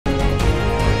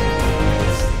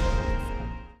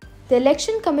The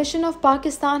Election Commission of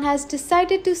Pakistan has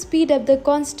decided to speed up the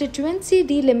constituency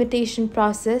delimitation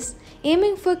process,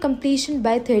 aiming for completion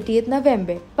by 30th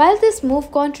November. While this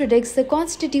move contradicts the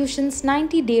Constitution's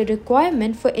 90-day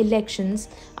requirement for elections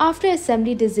after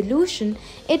assembly dissolution,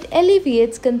 it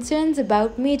alleviates concerns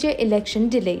about major election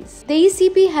delays. The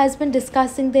ECP has been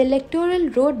discussing the electoral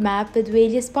roadmap with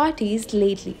various parties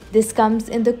lately. This comes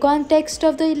in the context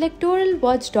of the electoral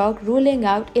watchdog ruling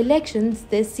out elections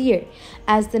this year,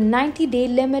 as the 90-day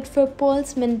limit for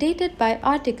polls mandated by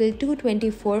Article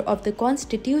 224 of the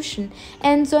Constitution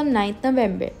ends on 9th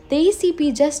November. The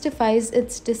ECP justifies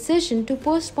its decision to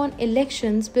postpone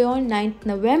elections beyond 9th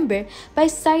November by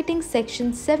citing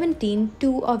Section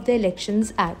 17(2) of the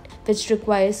Elections Act, which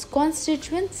requires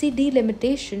constituency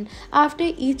delimitation after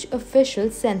each official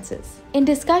census. In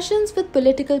discussions with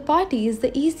political parties,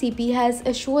 the ECP has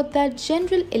assured that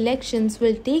general elections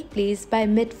will take place by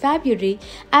mid-February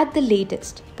at the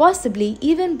latest, possibly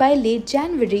even by late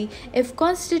January if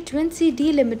constituency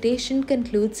delimitation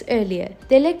concludes earlier.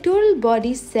 The electoral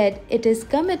body said it is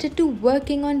committed to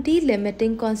working on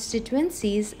delimiting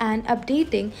constituencies and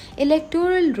updating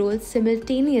electoral rolls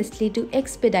simultaneously to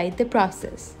expedite the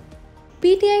process.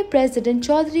 PTI President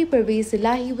Chaudhry Pervaz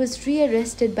Elahi was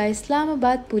rearrested by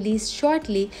Islamabad police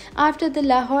shortly after the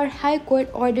Lahore High Court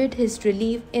ordered his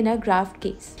relief in a graft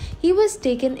case. He was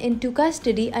taken into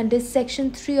custody under Section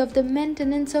 3 of the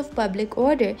Maintenance of Public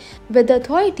Order, with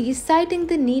authorities citing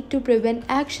the need to prevent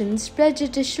actions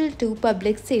prejudicial to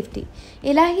public safety.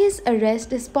 Elahi's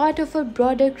arrest is part of a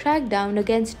broader crackdown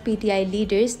against PTI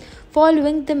leaders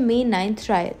following the May 9th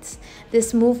riots.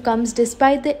 This move comes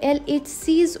despite the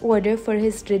LHC's order for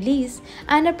his release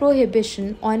and a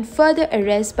prohibition on further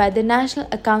arrest by the National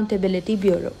Accountability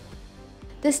Bureau.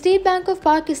 The State Bank of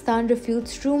Pakistan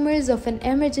refutes rumors of an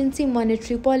emergency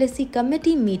monetary policy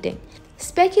committee meeting.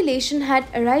 Speculation had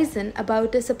arisen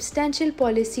about a substantial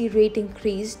policy rate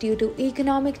increase due to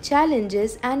economic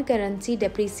challenges and currency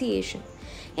depreciation.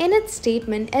 In its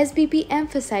statement, SBP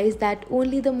emphasized that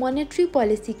only the Monetary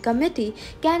Policy Committee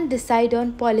can decide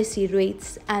on policy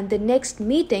rates, and the next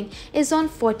meeting is on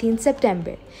 14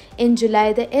 September. In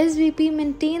July, the SBP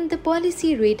maintained the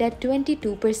policy rate at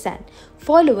 22%,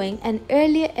 following an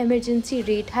earlier emergency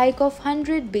rate hike of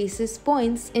 100 basis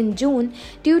points in June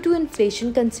due to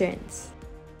inflation concerns.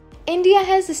 India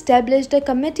has established a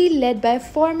committee led by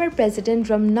former President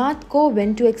Ramnath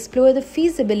Kovind to explore the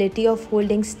feasibility of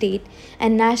holding state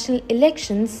and national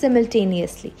elections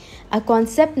simultaneously, a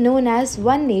concept known as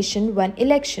One Nation, One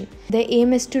Election. The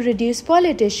aim is to reduce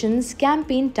politicians'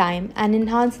 campaign time and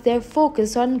enhance their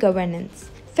focus on governance.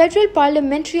 Federal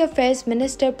Parliamentary Affairs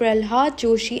Minister Prahlad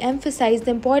Joshi emphasized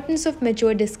the importance of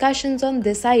mature discussions on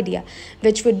this idea,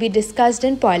 which would be discussed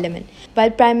in Parliament.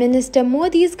 While Prime Minister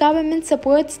Modi's government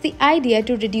supports the idea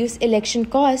to reduce election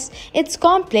costs, it's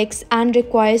complex and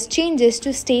requires changes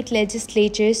to state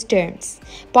legislatures' terms,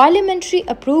 parliamentary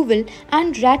approval,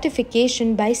 and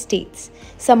ratification by states,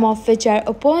 some of which are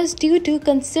opposed due to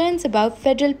concerns about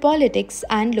federal politics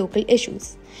and local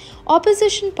issues.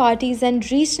 Opposition parties and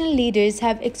regional leaders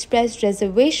have expressed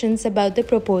reservations about the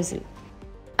proposal.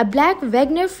 A black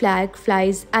WAGNER flag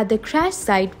flies at the crash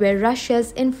site where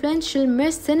Russia's influential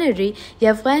mercenary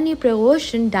Yevgeny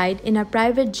Prigozhin died in a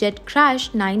private jet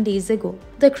crash 9 days ago.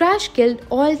 The crash killed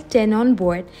all 10 on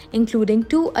board, including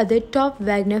 2 other top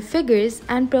WAGNER figures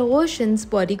and Prigozhin's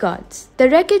bodyguards. The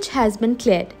wreckage has been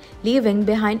cleared, leaving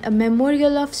behind a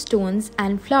memorial of stones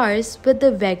and flowers with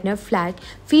the WAGNER flag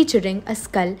featuring a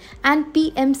skull and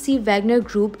PMC WAGNER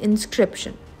Group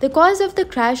inscription. The cause of the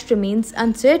crash remains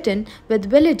uncertain,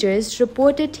 with villagers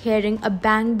reported hearing a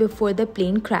bang before the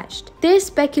plane crashed. There is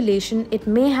speculation it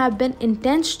may have been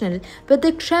intentional, with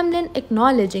the Kremlin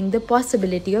acknowledging the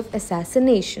possibility of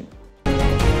assassination.